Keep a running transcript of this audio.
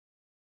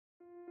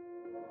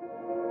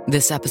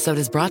This episode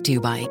is brought to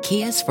you by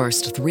Kia's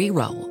first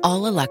three-row,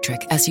 all-electric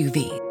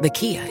SUV, the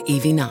Kia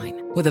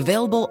EV9, with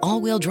available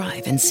all-wheel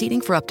drive and seating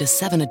for up to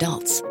 7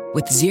 adults,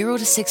 with 0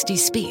 to 60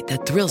 speed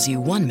that thrills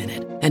you 1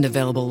 minute and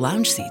available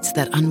lounge seats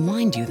that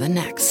unwind you the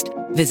next.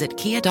 Visit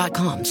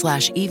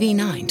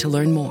kia.com/EV9 to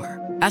learn more.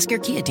 Ask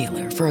your Kia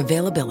dealer for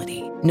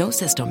availability. No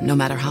system, no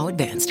matter how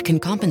advanced, can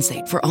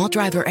compensate for all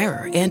driver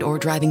error and or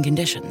driving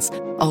conditions.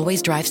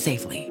 Always drive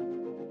safely.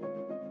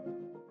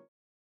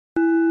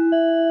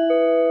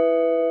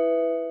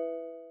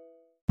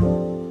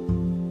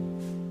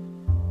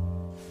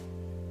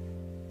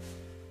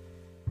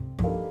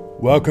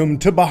 Welcome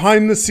to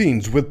Behind the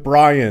Scenes with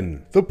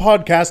Brian, the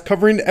podcast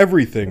covering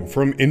everything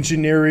from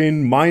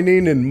engineering,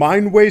 mining, and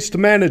mine waste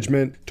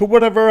management to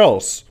whatever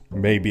else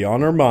may be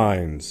on our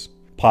minds.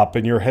 Pop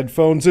in your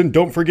headphones and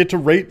don't forget to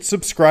rate,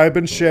 subscribe,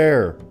 and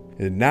share.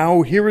 And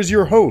now, here is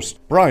your host,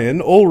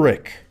 Brian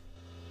Ulrich.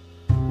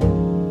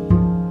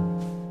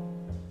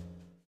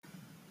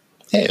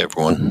 Hey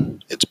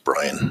everyone, it's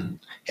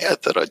Brian. Hey, I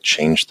thought I'd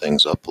change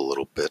things up a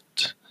little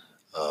bit.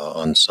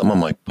 On some of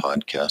my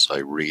podcasts, I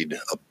read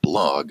a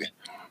blog,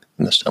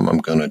 and this time I'm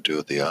going to do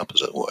it the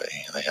opposite way.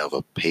 I have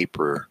a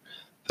paper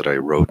that I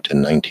wrote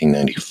in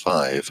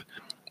 1995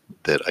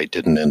 that I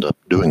didn't end up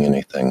doing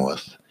anything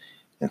with,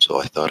 and so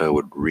I thought I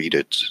would read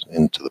it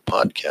into the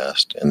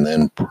podcast and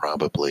then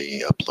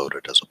probably upload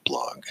it as a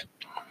blog.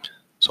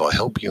 So I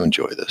hope you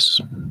enjoy this.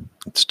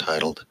 It's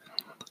titled,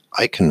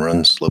 I Can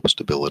Run Slope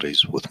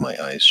Stabilities with My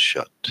Eyes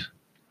Shut.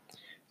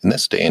 In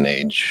this day and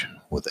age,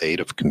 with aid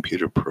of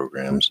computer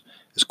programs,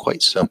 it's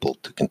quite simple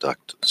to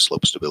conduct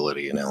slope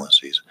stability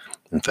analyses.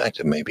 In fact,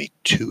 it may be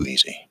too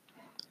easy.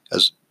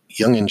 As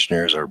young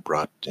engineers are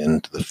brought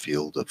into the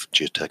field of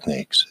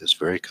geotechniques, it's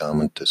very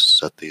common to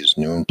set these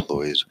new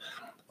employees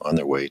on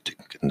their way to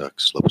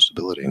conduct slope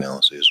stability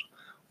analyses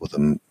with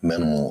a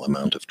minimal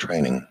amount of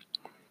training.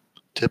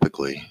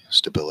 Typically,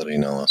 stability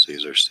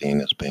analyses are seen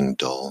as being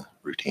dull,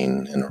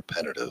 routine, and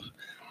repetitive.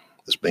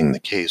 This being the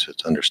case,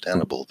 it's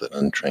understandable that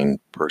untrained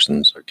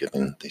persons are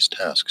given these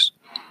tasks.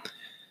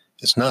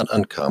 It's not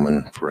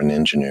uncommon for an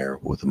engineer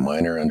with a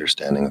minor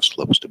understanding of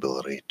slope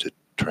stability to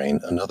train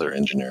another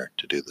engineer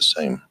to do the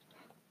same.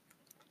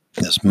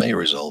 This may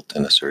result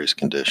in a serious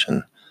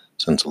condition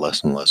since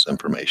less and less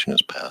information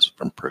is passed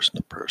from person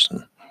to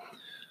person.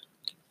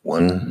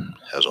 One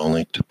has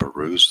only to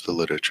peruse the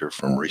literature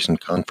from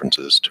recent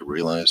conferences to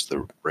realize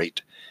the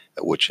rate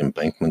at which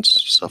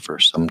embankments suffer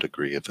some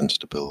degree of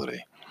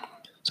instability.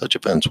 Such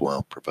events,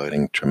 while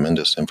providing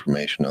tremendous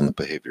information on the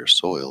behavior of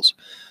soils,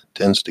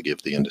 tends to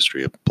give the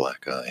industry a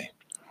black eye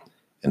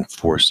and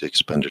force the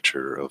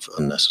expenditure of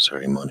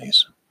unnecessary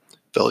monies.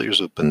 Failures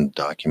have been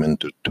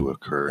documented to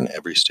occur in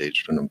every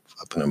stage of an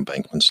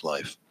embankment's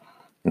life,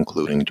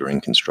 including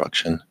during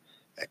construction,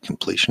 at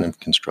completion of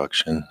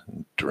construction,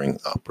 during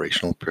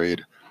operational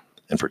period,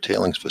 and for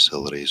tailings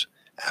facilities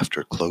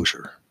after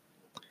closure.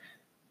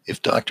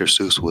 If Dr.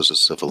 Seuss was a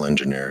civil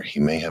engineer, he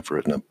may have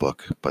written a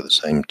book by the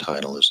same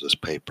title as this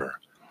paper,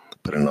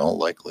 but in all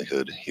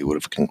likelihood, he would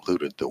have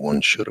concluded that one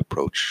should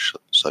approach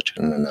such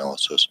an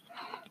analysis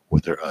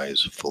with their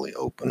eyes fully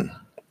open.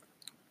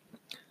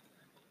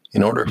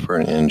 In order for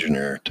an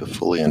engineer to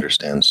fully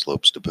understand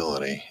slope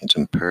stability, it's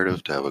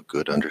imperative to have a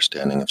good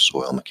understanding of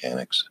soil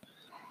mechanics.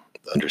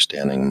 The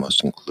understanding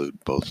must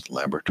include both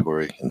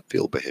laboratory and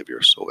field behavior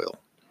of soil.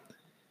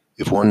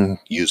 If one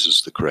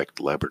uses the correct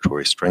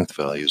laboratory strength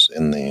values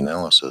in the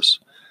analysis,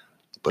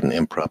 but an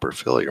improper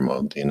failure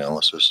mode, the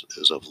analysis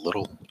is of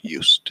little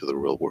use to the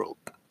real world.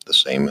 The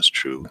same is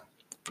true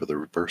for the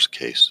reverse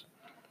case.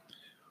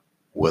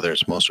 Whether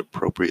it's most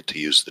appropriate to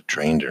use the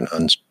trained or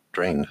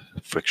untrained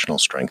frictional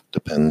strength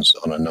depends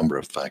on a number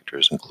of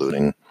factors,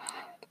 including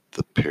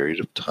the period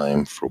of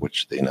time for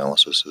which the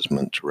analysis is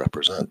meant to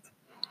represent.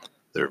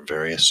 There are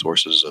various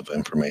sources of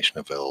information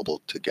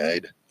available to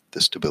guide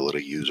the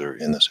stability user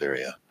in this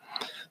area.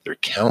 There are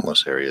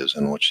countless areas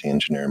in which the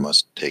engineer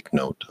must take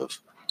note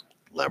of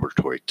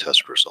laboratory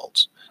test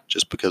results.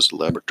 Just because the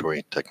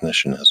laboratory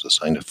technician has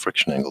assigned a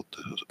friction angle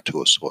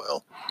to a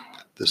soil,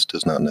 this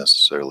does not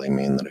necessarily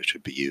mean that it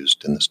should be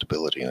used in the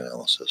stability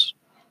analysis.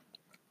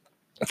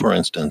 For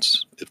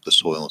instance, if the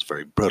soil is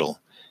very brittle,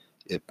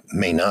 it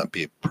may not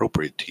be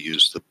appropriate to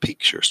use the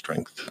peak shear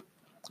strength.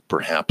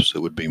 Perhaps it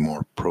would be more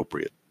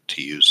appropriate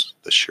to use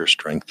the shear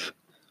strength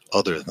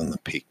other than the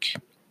peak.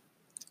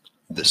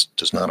 This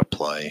does not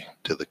apply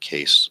to the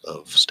case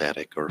of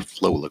static or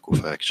flow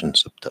liquefaction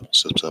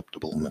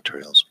susceptible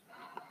materials.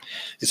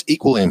 It's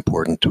equally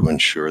important to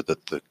ensure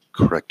that the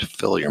correct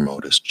failure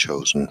mode is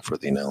chosen for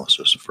the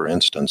analysis. For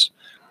instance,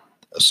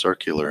 a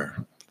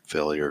circular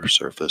failure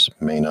surface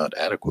may not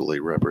adequately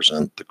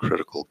represent the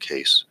critical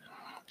case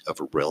of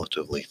a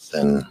relatively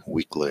thin,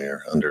 weak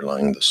layer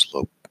underlying the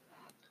slope.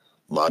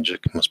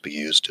 Logic must be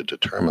used to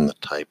determine the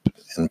type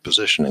and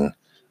positioning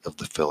of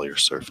the failure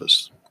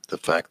surface. The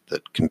fact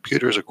that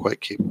computers are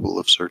quite capable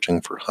of searching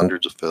for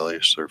hundreds of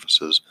failure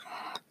surfaces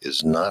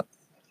is not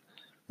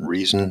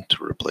reason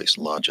to replace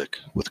logic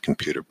with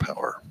computer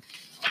power.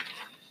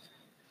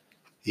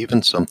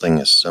 Even something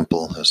as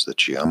simple as the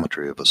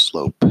geometry of a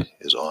slope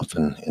is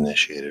often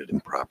initiated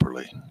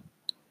improperly.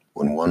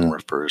 When one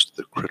refers to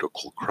the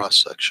critical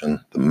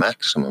cross-section, the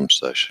maximum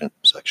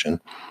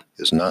section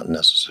is not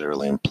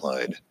necessarily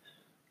implied.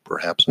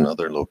 Perhaps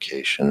another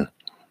location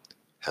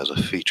has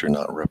a feature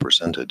not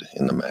represented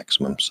in the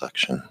maximum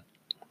section.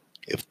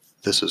 If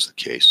this is the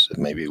case, it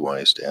may be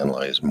wise to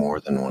analyze more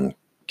than one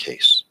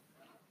case.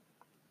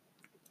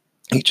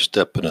 Each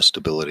step in a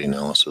stability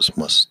analysis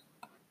must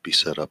be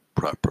set up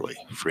properly.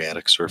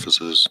 Phreatic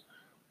surfaces,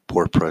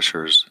 pore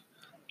pressures,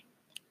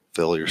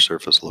 failure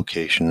surface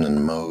location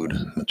and mode,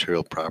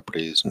 material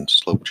properties, and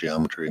slope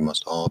geometry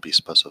must all be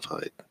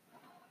specified.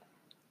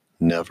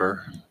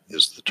 Never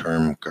is the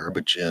term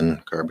garbage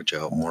in, garbage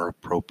out more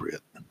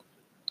appropriate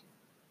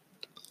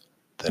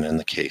than in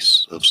the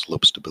case of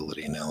slope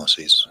stability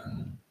analyses.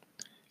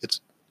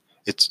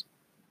 It's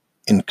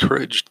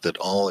encouraged that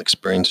all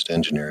experienced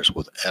engineers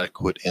with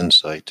adequate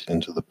insight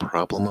into the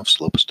problem of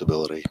slope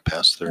stability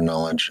pass their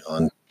knowledge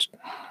on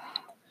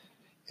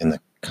in the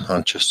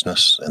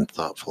consciousness and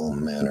thoughtful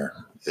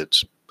manner.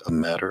 It's a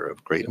matter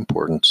of great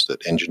importance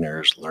that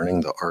engineers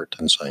learning the art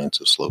and science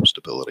of slope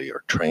stability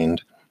are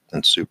trained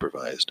and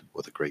supervised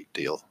with a great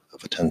deal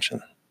of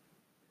attention.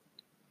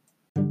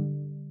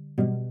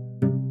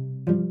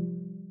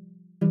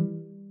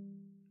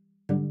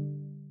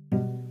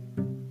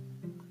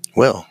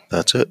 Well,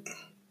 that's it.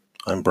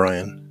 I'm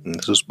Brian, and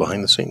this is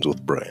Behind the Scenes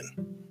with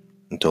Brian.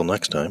 Until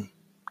next time,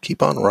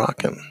 keep on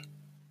rocking.